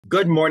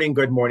Good morning,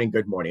 good morning,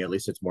 good morning. At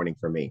least it's morning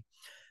for me.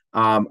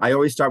 I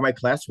always start my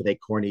class with a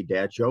corny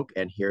dad joke,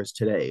 and here's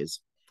today's.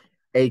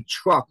 A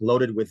truck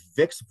loaded with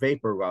Vicks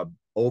Vapor Rub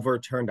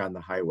overturned on the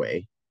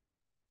highway.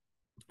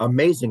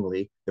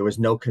 Amazingly, there was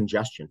no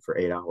congestion for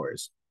 8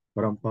 hours.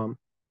 Ba-dum-bum.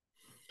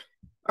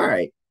 All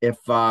right. If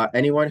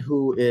anyone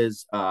who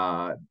is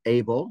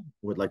able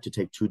would like to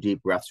take two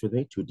deep breaths with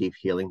me, two deep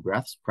healing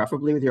breaths,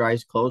 preferably with your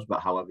eyes closed,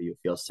 but however you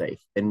feel safe.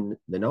 In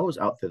the nose,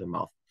 out through the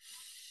mouth.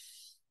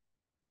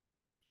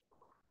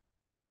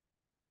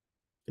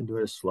 You can do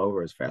it as slow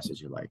or as fast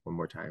as you like. One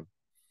more time.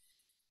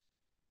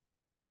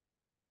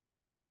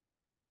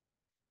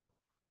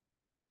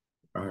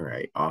 All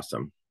right,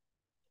 awesome.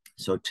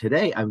 So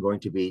today I'm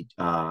going to be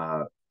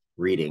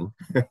reading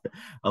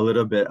a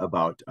little bit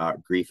about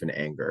grief and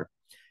anger.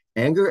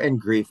 Anger and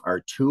grief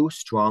are two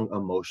strong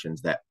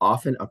emotions that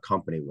often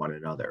accompany one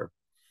another.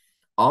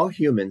 All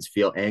humans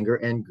feel anger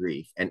and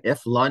grief, and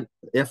if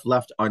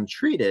left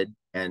untreated,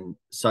 and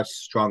such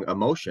strong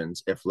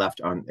emotions, if left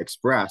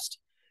unexpressed,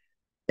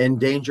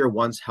 endanger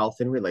one's health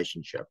and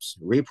relationships.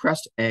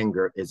 Repressed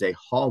anger is a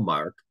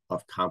hallmark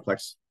of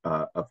complex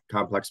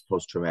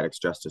post-traumatic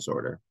stress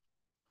disorder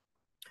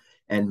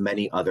and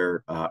many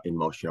other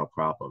emotional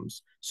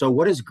problems. So,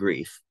 what is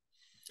grief?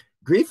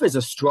 Grief is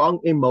a strong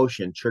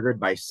emotion triggered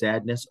by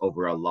sadness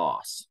over a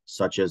loss,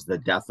 such as the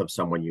death of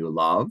someone you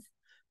love,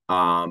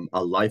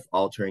 a life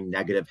altering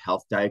negative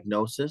health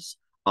diagnosis,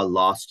 a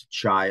lost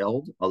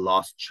child, a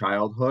lost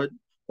childhood,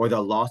 or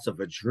the loss of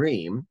a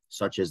dream,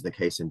 such as the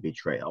case in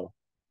betrayal.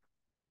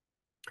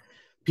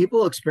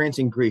 People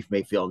experiencing grief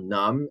may feel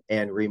numb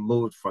and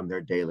removed from their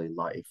daily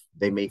life.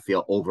 They may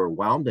feel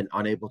overwhelmed and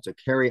unable to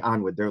carry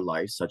on with their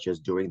life, such as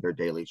doing their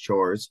daily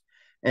chores,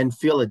 and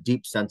feel a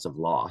deep sense of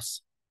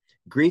loss.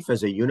 Grief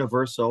is a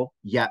universal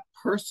yet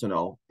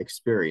personal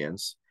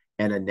experience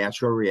and a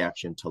natural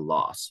reaction to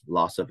loss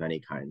of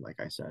any kind, like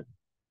I said.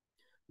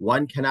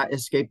 One cannot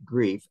escape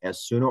grief,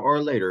 as sooner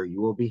or later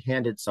you will be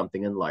handed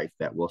something in life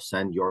that will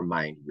send your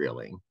mind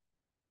reeling.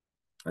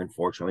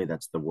 Unfortunately,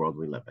 that's the world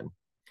we live in.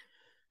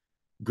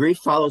 Grief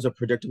follows a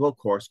predictable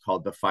course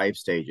called the five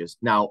stages.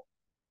 Now,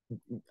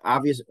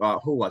 obvious,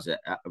 who was it?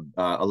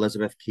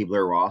 Elizabeth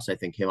Kubler-Ross, I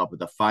think, came up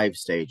with the five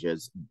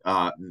stages.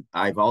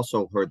 I've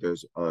also heard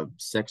there's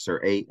six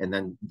or eight, and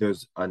then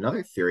there's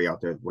another theory out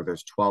there where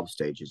there's 12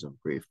 stages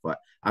of grief, but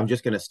I'm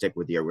just going to stick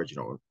with the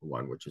original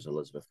one, which is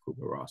Elizabeth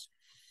Kubler-Ross.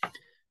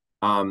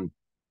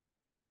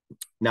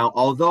 Now,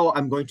 although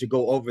I'm going to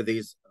go over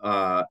these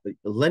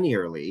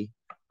linearly,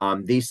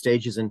 these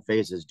stages and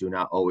phases do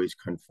not always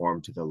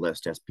conform to the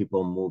list as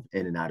people move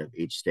in and out of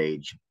each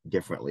stage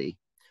differently.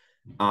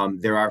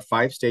 There are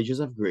five stages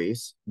of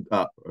grief,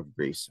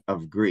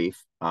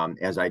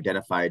 as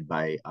identified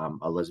by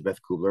Elizabeth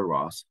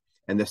Kubler-Ross,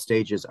 and the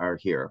stages are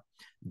here: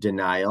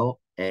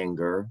 denial,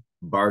 anger,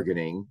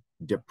 bargaining,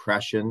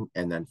 depression,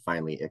 and then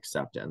finally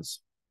acceptance.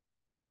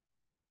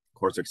 Of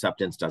course,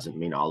 acceptance doesn't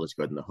mean all is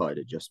good in the hood.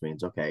 It just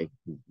means, okay,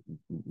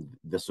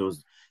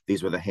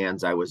 these were the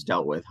hands I was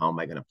dealt with. How am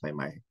I going to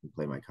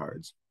play my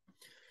cards?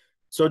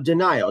 So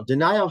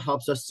denial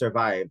helps us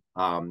survive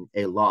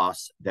a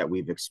loss that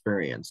we've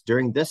experienced.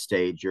 During this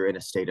stage, you're in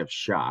a state of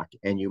shock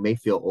and you may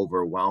feel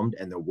overwhelmed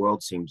and the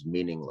world seems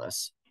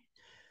meaningless.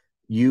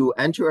 You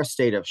enter a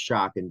state of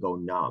shock and go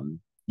numb.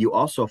 You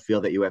also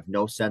feel that you have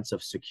no sense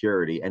of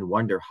security and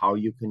wonder how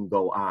you can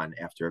go on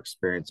after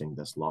experiencing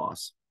this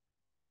loss.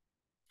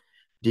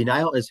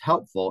 Denial is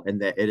helpful in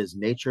that it is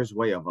nature's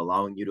way of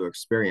allowing you to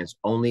experience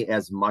only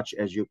as much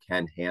as you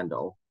can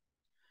handle.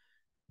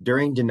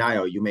 During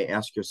denial, you may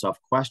ask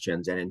yourself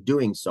questions, and in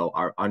doing so,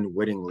 are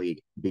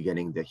unwittingly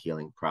beginning the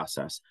healing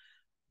process.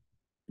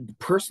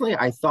 Personally,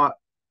 I thought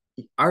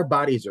our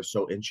bodies are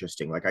so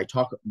interesting. Like I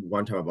talked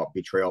one time about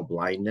betrayal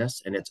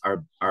blindness, and it's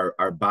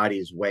our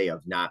body's way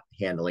of not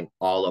handling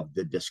all of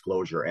the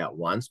disclosure at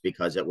once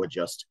because it would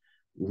just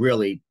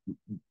really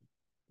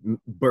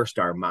burst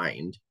our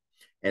mind.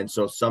 And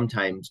so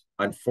sometimes,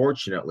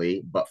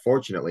 unfortunately, but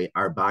fortunately,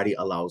 our body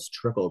allows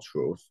trickle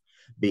truth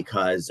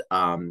because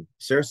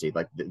seriously,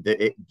 like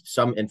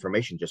some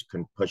information just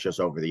can push us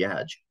over the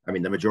edge. I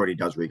mean, the majority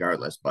does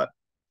regardless,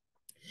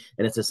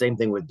 and it's the same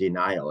thing with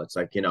denial. It's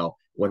like,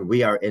 when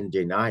we are in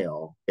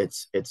denial,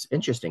 it's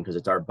interesting because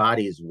it's our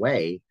body's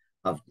way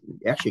of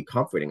actually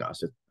comforting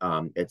us.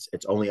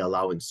 It's only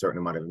allowing certain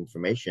amount of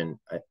information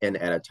in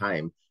at a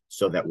time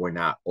so that we're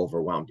not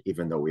overwhelmed,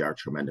 even though we are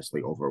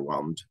tremendously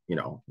overwhelmed,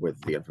 with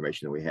the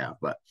information that we have.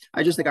 But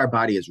I just think our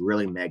body is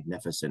really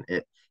magnificent.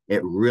 It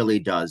really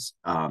does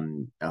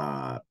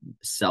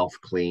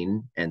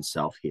self-clean and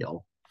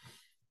self-heal.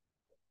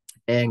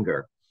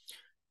 Anger.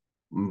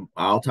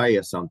 I'll tell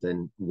you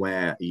something.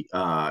 When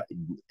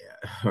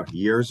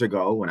years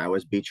ago, when I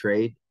was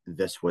betrayed,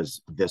 this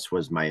was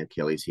my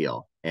Achilles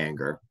heel.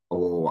 Anger.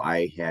 Oh,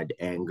 I had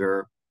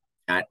anger,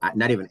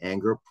 not even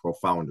anger,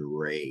 profound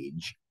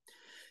rage.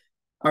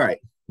 All right,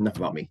 enough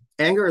about me.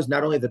 Anger is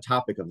not only the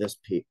topic of this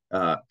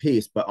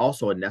piece, but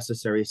also a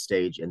necessary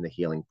stage in the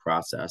healing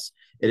process.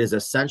 It is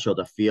essential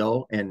to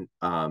feel and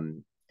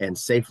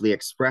safely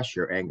express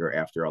your anger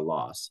after a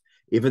loss.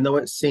 Even though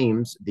it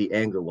seems the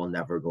anger will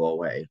never go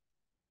away.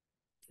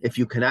 If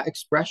you cannot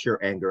express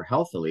your anger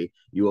healthily,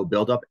 you will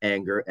build up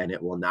anger and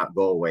it will not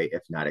go away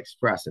if not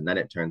expressed. And then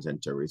it turns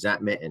into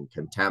resentment and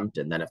contempt.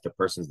 And then if the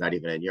person's not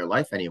even in your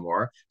life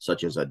anymore,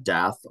 such as a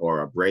death or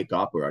a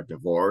breakup or a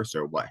divorce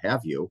or what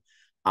have you,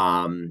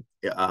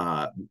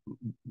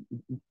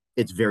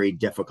 it's very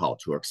difficult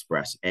to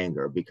express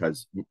anger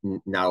because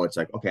now it's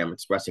like, okay, I'm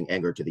expressing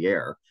anger to the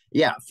air.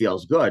 Yeah, it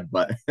feels good,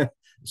 but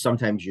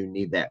sometimes you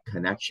need that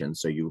connection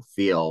so you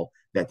feel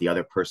that the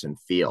other person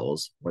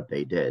feels what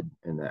they did,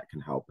 and that can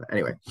help.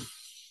 Anyway,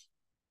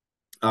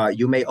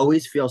 you may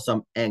always feel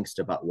some angst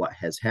about what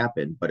has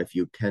happened, but if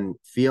you can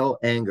feel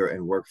anger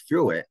and work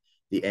through it,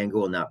 the anger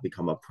will not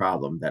become a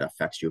problem that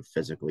affects you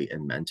physically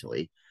and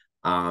mentally.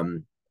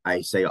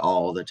 I say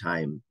all the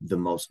time, the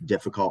most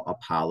difficult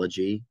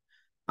apology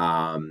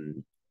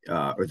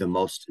or the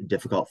most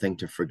difficult thing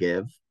to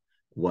forgive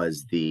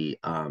was the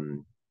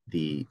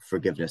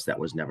forgiveness that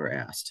was never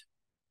asked.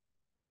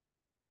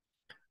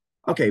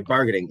 Okay,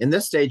 bargaining. In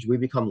this stage, we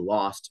become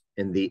lost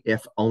in the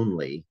if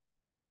only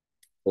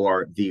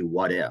or the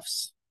what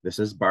ifs. This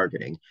is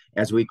bargaining.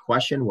 As we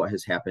question what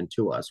has happened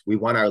to us, we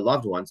want our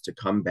loved ones to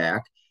come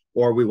back,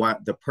 or we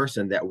want the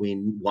person that we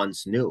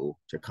once knew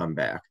to come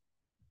back.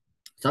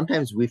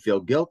 Sometimes we feel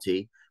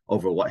guilty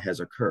over what has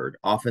occurred.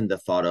 Often the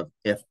thought of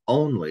if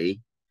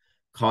only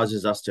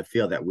causes us to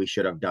feel that we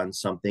should have done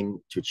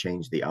something to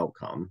change the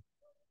outcome.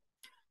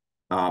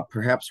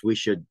 Perhaps we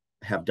should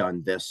have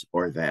done this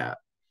or that.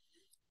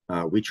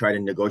 We try to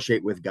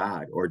negotiate with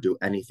God or do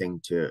anything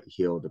to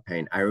heal the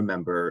pain. I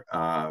remember,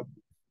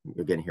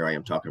 again, here I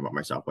am talking about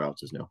myself. What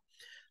else is new?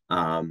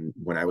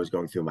 When I was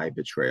going through my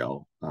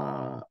betrayal,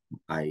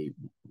 I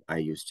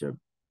used to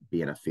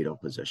be in a fetal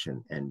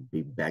position and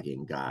be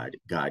begging God,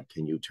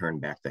 can you turn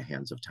back the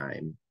hands of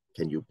time?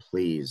 Can you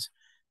please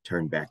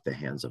turn back the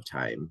hands of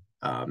time?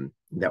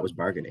 That was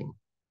bargaining,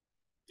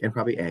 and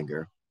probably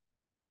anger,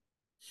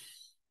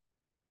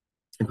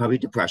 and probably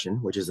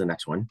depression, which is the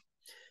next one.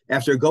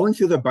 After going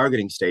through the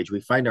bargaining stage, we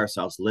find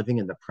ourselves living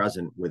in the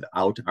present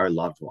without our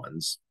loved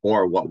ones,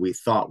 or what we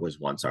thought was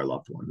once our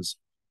loved ones.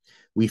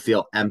 We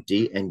feel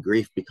empty, and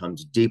grief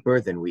becomes deeper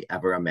than we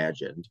ever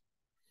imagined.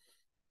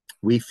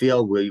 We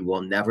feel we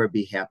will never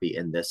be happy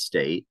in this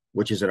state,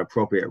 which is an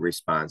appropriate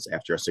response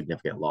after a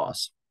significant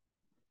loss.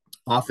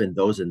 Often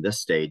those in this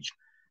stage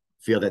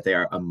feel that they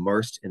are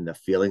immersed in the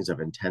feelings of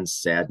intense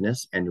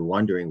sadness and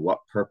wondering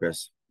what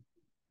purpose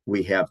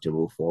we have to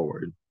move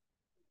forward.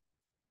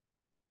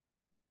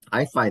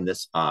 I find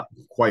this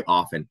quite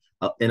often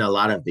in a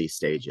lot of these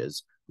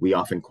stages. We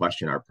often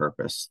question our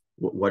purpose.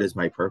 What is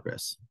my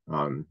purpose?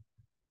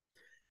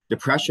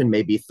 Depression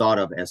may be thought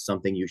of as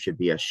something you should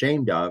be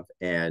ashamed of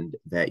and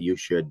that you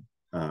should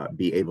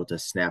be able to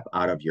snap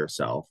out of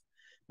yourself.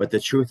 But the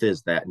truth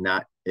is that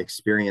not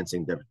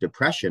experiencing the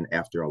depression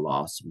after a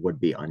loss would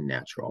be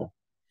unnatural.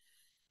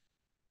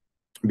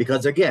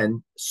 Because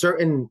again,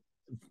 certain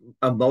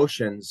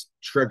emotions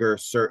trigger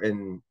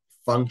certain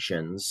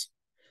functions.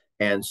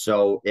 And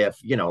so if,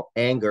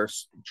 anger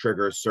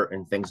triggers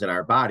certain things in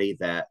our body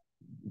that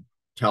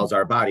tells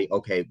our body,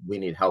 okay, we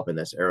need help in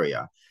this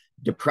area.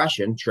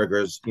 Depression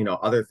triggers,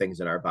 other things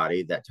in our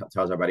body that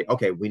tells our body,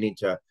 okay, we need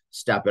to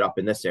step it up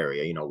in this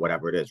area,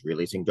 whatever it is,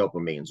 releasing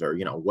dopamines or,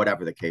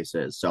 whatever the case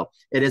is. So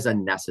it is a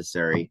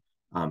necessary,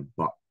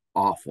 but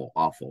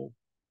awful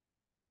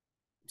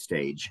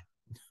stage.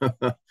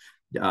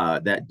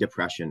 That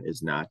depression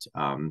is not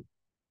fun.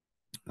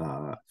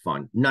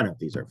 None of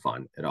these are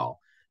fun at all.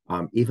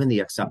 Even the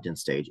acceptance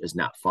stage is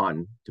not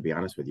fun, to be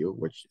honest with you,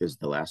 which is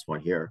the last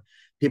one here.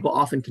 People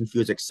often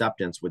confuse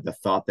acceptance with the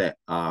thought that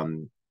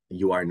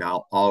you are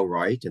now all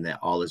right and that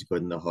all is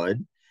good in the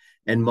hood.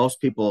 And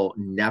most people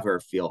never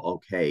feel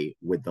okay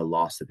with the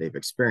loss that they've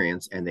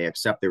experienced, and they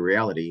accept the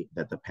reality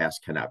that the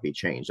past cannot be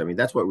changed. I mean,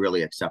 that's what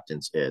really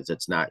acceptance is.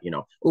 It's not,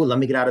 oh, let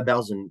me get out of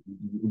bells and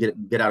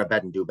get out of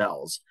bed and do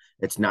bells.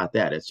 It's not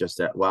that. It's just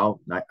that,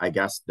 well, I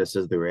guess this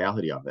is the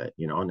reality of it.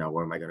 Now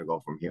where am I going to go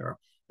from here?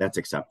 That's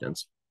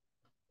acceptance.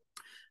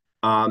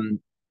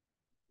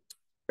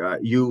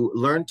 You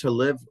learn to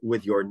live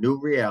with your new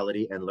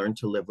reality and learn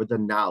to live with the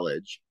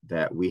knowledge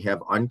that we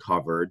have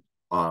uncovered,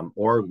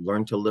 or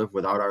learn to live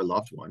without our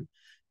loved one.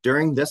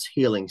 During this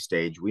healing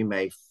stage, we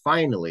may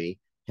finally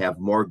have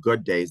more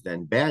good days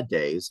than bad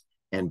days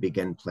and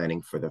begin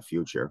planning for the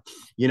future.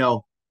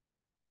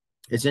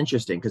 It's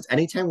interesting because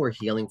anytime we're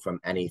healing from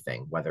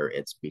anything, whether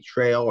it's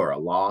betrayal or a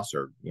loss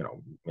or,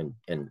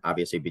 and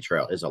obviously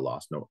betrayal is a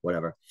loss, no,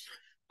 whatever.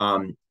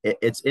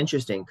 It's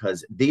interesting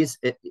because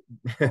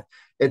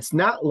it's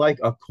not like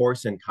a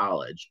course in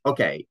college.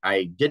 Okay,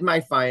 I did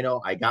my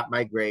final, I got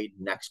my grade,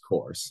 next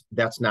course.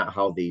 That's not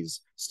how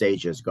these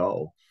stages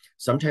go.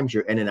 Sometimes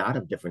you're in and out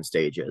of different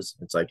stages.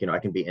 It's like, I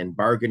can be in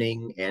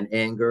bargaining and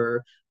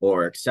anger,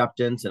 or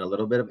acceptance and a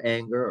little bit of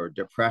anger, or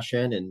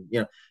depression.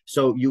 And,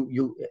 so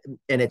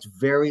and it's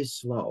very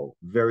slow,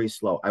 very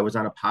slow. I was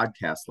on a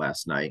podcast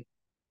last night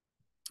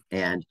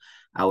and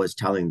I was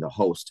telling the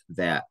host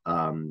that,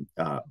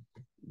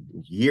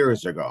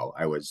 years ago,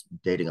 I was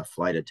dating a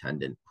flight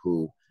attendant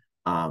who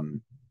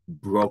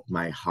broke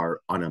my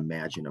heart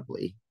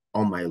unimaginably.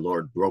 Oh my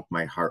Lord, broke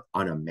my heart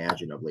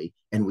unimaginably.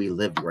 And we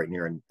lived right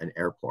near an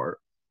airport.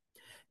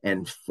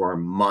 And for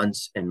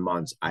months and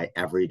months,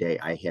 every day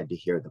I had to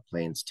hear the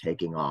planes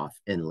taking off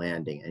and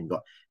landing and go.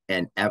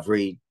 And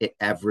every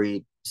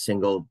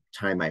single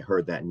time I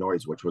heard that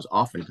noise, which was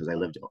often because I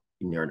lived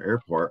near an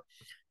airport,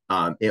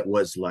 it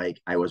was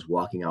like I was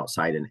walking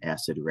outside in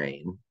acid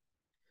rain.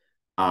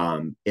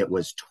 It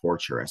was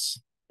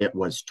torturous. It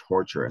was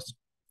torturous.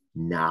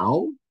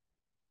 Now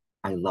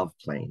I love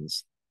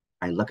planes.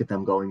 I look at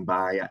them going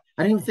by. I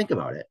don't even think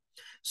about it.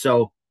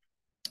 So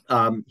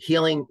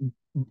healing,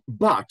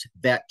 but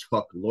that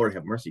took, Lord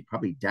have mercy,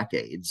 probably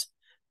decades.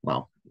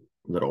 Well,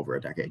 a little over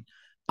a decade.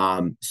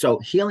 So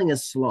healing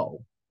is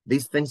slow.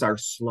 These things are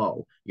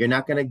slow. You're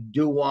not going to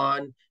do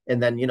one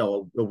and then,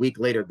 a week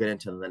later get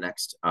into the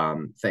next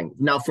thing.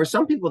 Now, for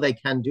some people, they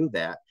can do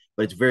that,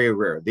 but it's very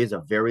rare. These are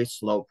a very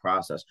slow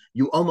process.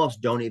 You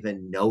almost don't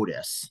even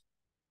notice,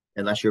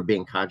 unless you're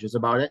being conscious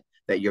about it,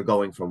 that you're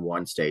going from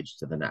one stage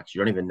to the next.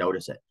 You don't even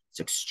notice it. It's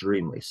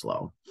extremely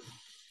slow.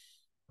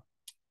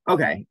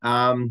 Okay.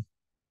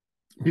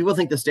 People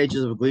think the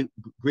stages of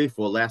grief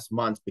will last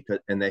months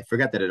and they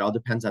forget that it all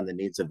depends on the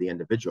needs of the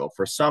individual.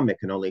 For some, it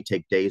can only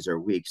take days or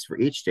weeks for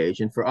each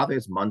stage, and for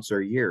others, months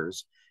or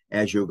years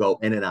as you go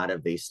in and out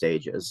of these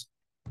stages.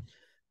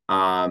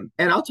 And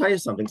I'll tell you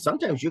something.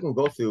 Sometimes you can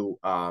go through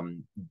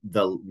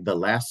the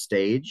last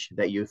stage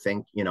that you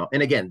think,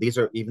 and again, these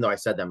are, even though I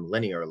said them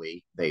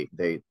linearly,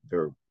 they're,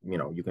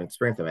 you can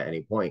experience them at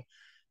any point.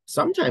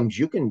 Sometimes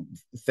you can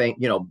think,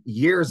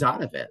 years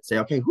out of it, say,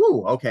 okay,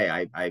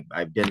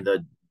 I've done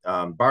the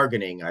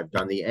bargaining, I've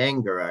done the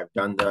anger, I've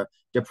done the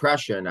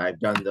depression, I've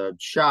done the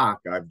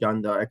shock, I've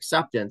done the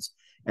acceptance.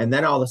 And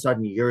then all of a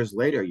sudden, years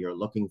later, you're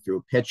looking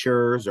through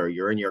pictures or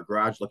you're in your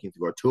garage looking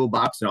through a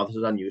toolbox, and all of a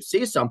sudden you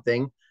see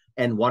something,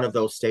 and one of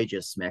those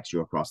stages smacks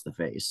you across the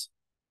face.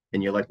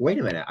 And you're like, wait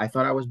a minute, I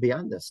thought I was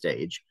beyond this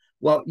stage.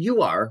 Well,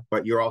 you are,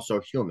 but you're also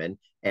human.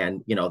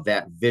 And,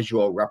 that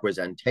visual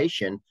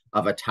representation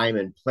of a time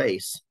and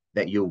place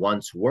that you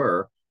once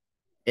were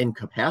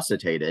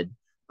incapacitated,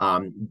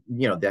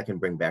 that can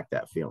bring back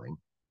that feeling.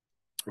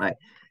 Right.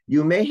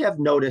 You may have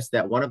noticed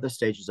that one of the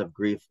stages of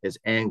grief is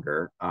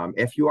anger.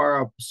 If you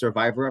are a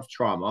survivor of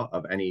trauma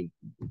of any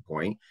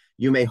point,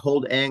 you may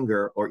hold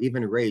anger or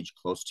even rage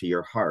close to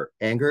your heart.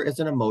 Anger is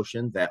an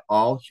emotion that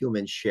all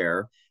humans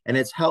share, and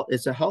it's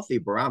a healthy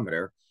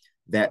barometer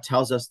that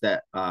tells us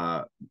that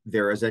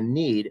there is a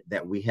need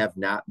that we have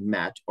not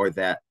met or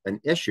that an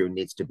issue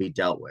needs to be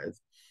dealt with.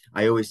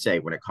 I always say,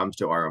 when it comes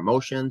to our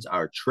emotions,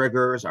 our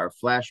triggers, our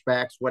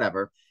flashbacks,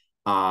 whatever,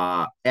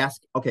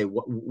 ask, okay,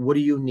 what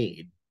do you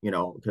need?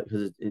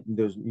 Because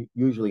there's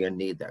usually a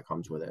need that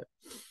comes with it.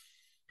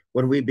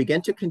 When we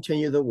begin to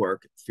continue the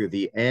work through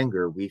the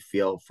anger we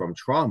feel from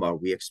trauma,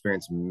 we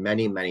experience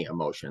many, many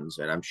emotions.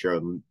 And I'm sure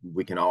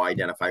we can all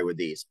identify with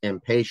these: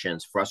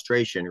 impatience,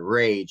 frustration,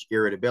 rage,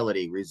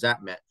 irritability,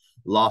 resentment,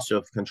 loss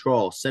of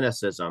control,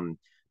 cynicism,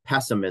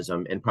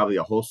 pessimism, and probably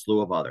a whole slew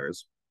of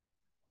others.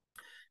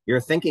 Your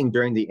thinking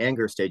during the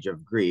anger stage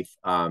of grief,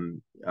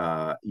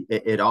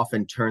 it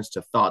often turns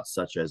to thoughts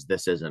such as,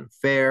 this isn't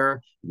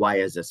fair, why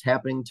is this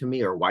happening to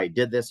me, or why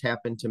did this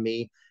happen to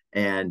me,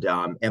 and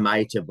am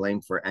I to blame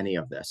for any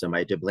of this? Am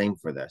I to blame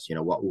for this?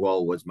 What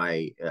role was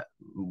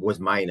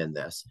mine in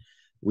this?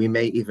 We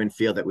may even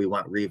feel that we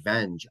want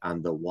revenge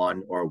on the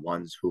one or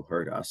ones who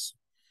hurt us.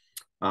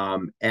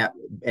 And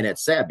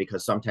it's sad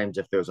because sometimes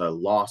if there's a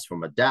loss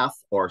from a death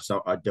or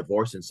a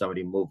divorce and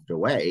somebody moved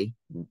away,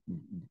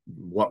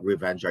 what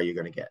revenge are you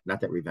going to get?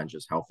 Not that revenge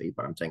is healthy,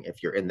 but I'm saying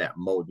if you're in that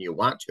mode and you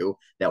want to,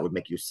 that would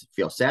make you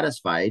feel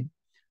satisfied.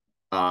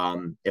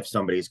 If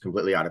somebody's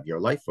completely out of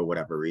your life for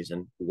whatever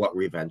reason, what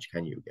revenge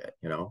can you get?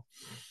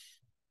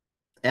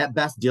 At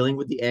best, dealing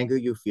with the anger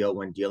you feel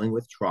when dealing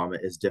with trauma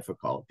is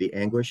difficult. The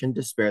anguish and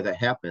despair that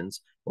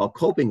happens while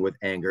coping with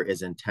anger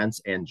is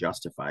intense and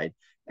justified.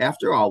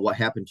 After all, what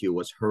happened to you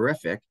was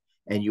horrific,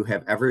 and you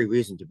have every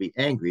reason to be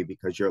angry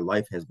because your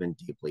life has been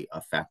deeply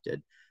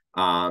affected.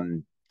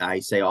 I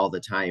say all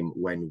the time,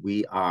 when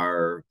we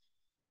are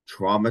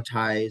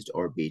traumatized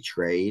or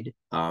betrayed,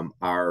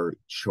 our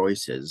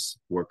choices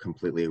were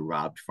completely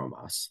robbed from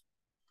us.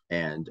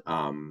 And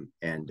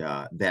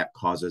that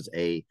causes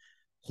a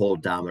whole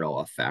domino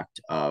effect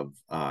of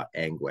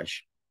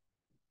anguish.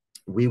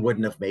 We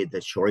wouldn't have made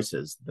the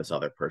choices this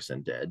other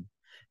person did.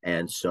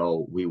 And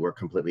so we were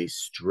completely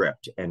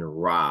stripped and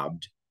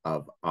robbed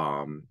of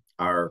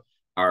our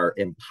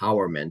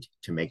empowerment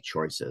to make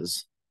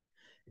choices.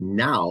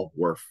 Now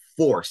we're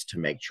forced to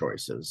make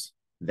choices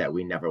that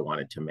we never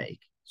wanted to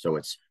make. So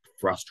it's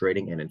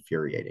frustrating and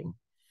infuriating.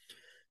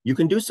 You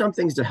can do some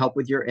things to help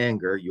with your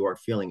anger you are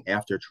feeling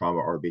after trauma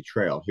or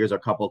betrayal. Here's a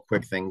couple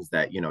quick things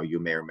that you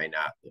may or may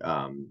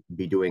not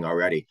be doing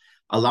already.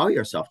 Allow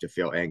yourself to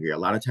feel angry. A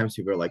lot of times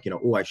people are like,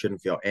 oh, I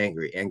shouldn't feel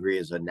angry. Angry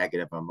is a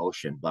negative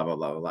emotion, blah, blah,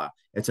 blah, blah, blah.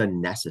 It's a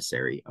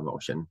necessary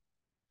emotion.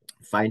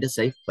 Find a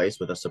safe place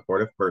with a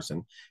supportive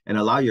person and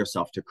allow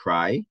yourself to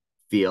cry,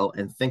 feel,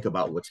 and think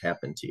about what's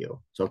happened to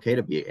you. It's okay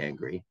to be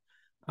angry.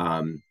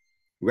 Um,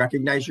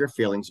 Recognize your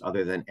feelings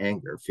other than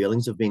anger.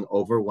 Feelings of being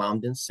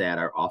overwhelmed and sad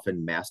are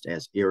often masked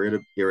as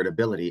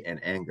irritability and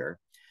anger.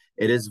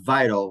 It is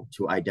vital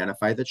to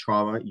identify the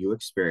trauma you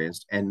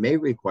experienced and may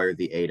require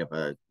the aid of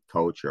a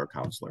coach or a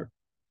counselor.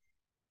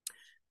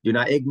 Do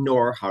not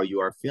ignore how you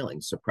are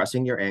feeling.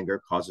 Suppressing your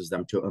anger causes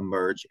them to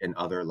emerge in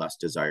other less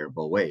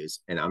desirable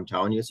ways. And I'm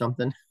telling you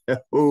something,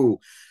 ooh,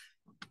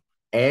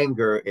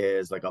 anger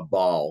is like a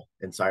ball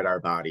inside our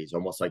bodies,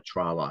 almost like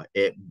trauma.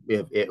 It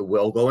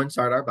will go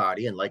inside our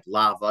body, and like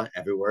lava,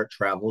 everywhere it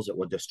travels, it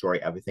will destroy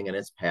everything in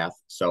its path.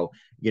 So,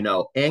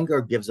 anger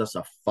gives us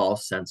a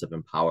false sense of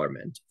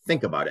empowerment.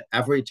 Think about it.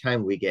 Every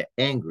time we get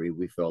angry,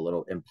 we feel a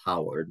little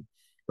empowered,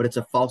 but it's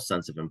a false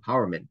sense of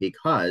empowerment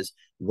because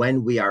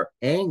when we are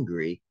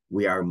angry,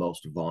 we are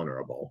most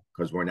vulnerable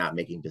because we're not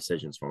making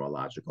decisions from a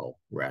logical,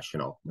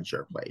 rational,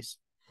 mature place.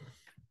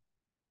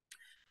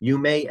 You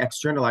may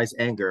externalize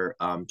anger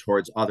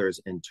towards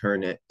others and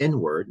turn it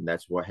inward. And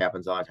that's what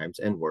happens a lot of times,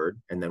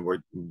 inward. And then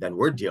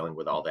we're dealing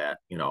with all that,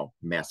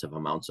 massive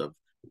amounts of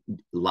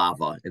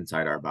lava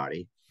inside our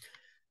body.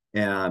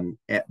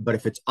 But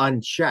if it's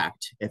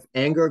unchecked, if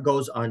anger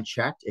goes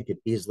unchecked, it could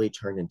easily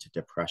turn into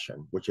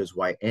depression, which is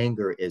why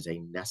anger is a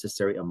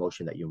necessary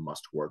emotion that you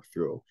must work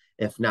through.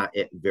 If not,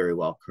 it very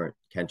well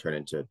can turn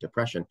into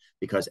depression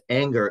because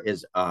anger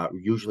is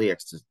usually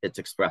it's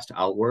expressed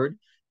outward.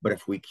 But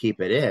if we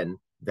keep it in,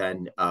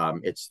 then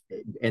it's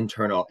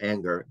internal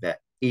anger that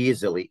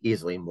easily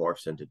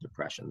morphs into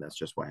depression. That's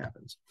just what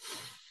happens.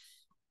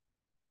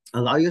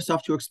 Allow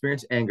yourself to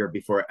experience anger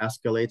before it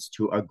escalates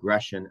to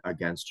aggression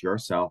against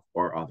yourself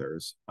or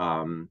others.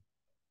 And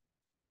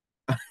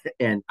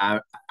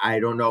I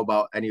don't know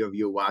about any of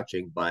you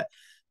watching, but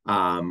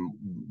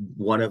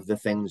one of the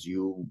things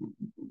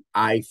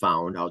I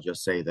found, I'll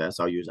just say this,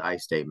 I'll use I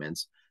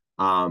statements.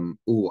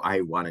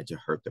 I wanted to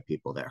hurt the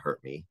people that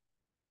hurt me.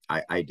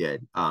 I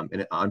did.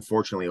 And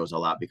unfortunately, it was a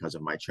lot because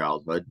of my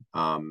childhood.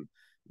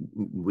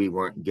 We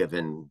weren't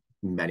given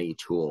many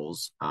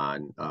tools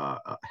on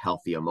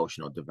healthy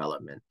emotional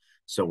development.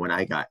 So when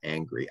I got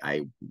angry,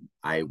 I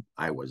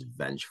was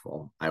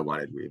vengeful. I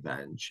wanted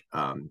revenge,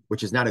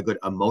 which is not a good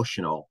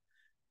emotionally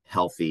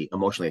healthy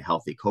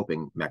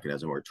coping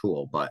mechanism or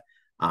tool. But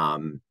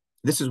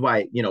this is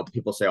why,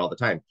 people say all the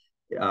time,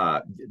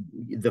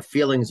 the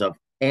feelings of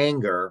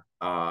anger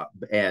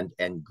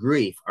and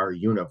grief are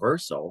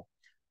universal,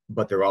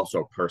 but they're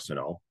also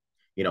personal.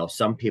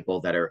 Some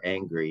people that are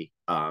angry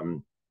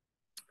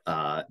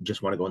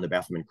just want to go in the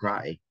bathroom and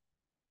cry.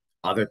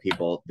 Other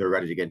people, they're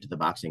ready to get into the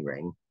boxing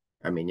ring.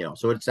 I mean,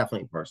 so it's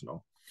definitely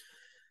personal.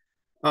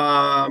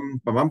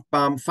 Find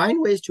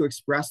ways to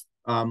express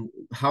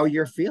how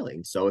you're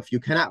feeling. So if you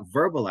cannot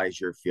verbalize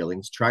your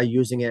feelings, try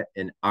using it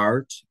in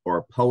art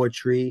or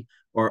poetry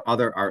or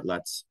other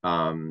outlets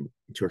to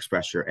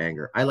express your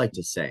anger. I like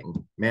to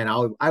sing. Man,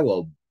 I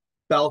will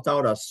belt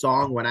out a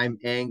song when I'm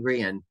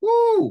angry and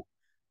whoo,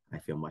 I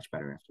feel much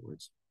better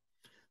afterwards.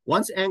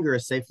 Once anger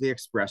is safely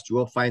expressed, you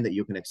will find that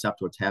you can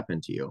accept what's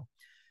happened to you.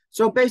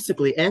 So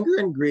basically, anger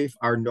and grief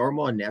are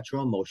normal and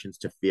natural emotions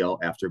to feel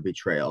after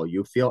betrayal.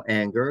 You feel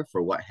anger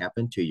for what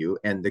happened to you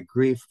and the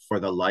grief for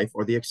the life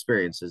or the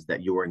experiences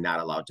that you were not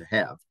allowed to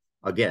have.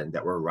 Again,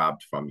 that were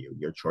robbed from you.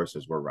 Your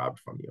choices were robbed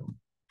from you.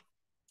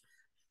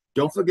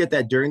 Don't forget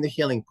that during the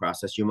healing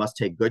process, you must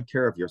take good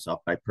care of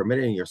yourself by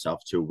permitting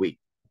yourself to weep.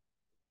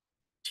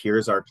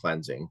 Tears are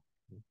cleansing.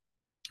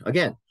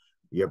 Again,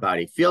 your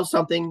body feels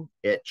something,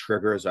 it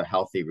triggers a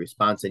healthy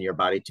response in your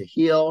body to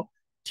heal.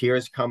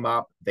 Tears come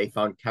up. They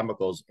found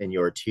chemicals in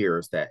your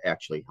tears that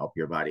actually help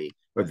your body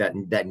or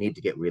that need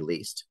to get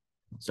released.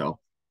 So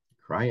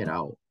cry it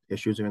out.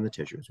 Issues are in the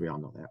tissues. We all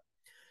know that.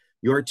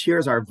 Your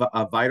tears are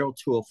a vital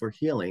tool for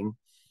healing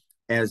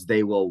as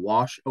they will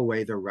wash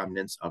away the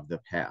remnants of the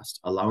past,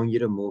 allowing you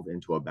to move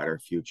into a better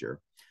future.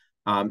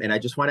 And I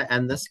just want to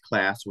end this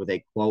class with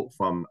a quote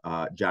from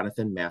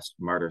Jonathan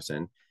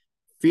Marterson.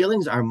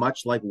 Feelings are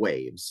much like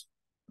waves.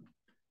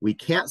 We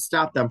can't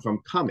stop them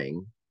from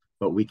coming,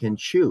 but we can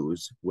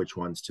choose which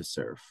ones to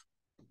surf.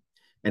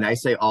 And I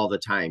say all the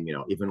time,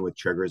 even with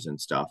triggers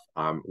and stuff,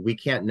 we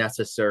can't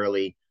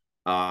necessarily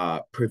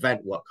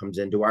prevent what comes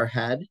into our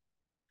head,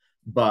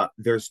 but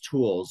there's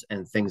tools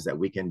and things that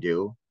we can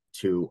do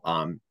to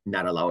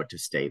not allow it to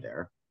stay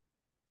there.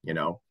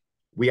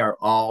 We are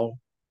all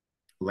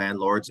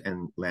landlords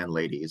and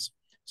landladies.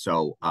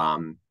 So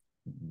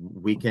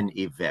we can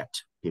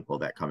evict people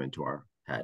that come into our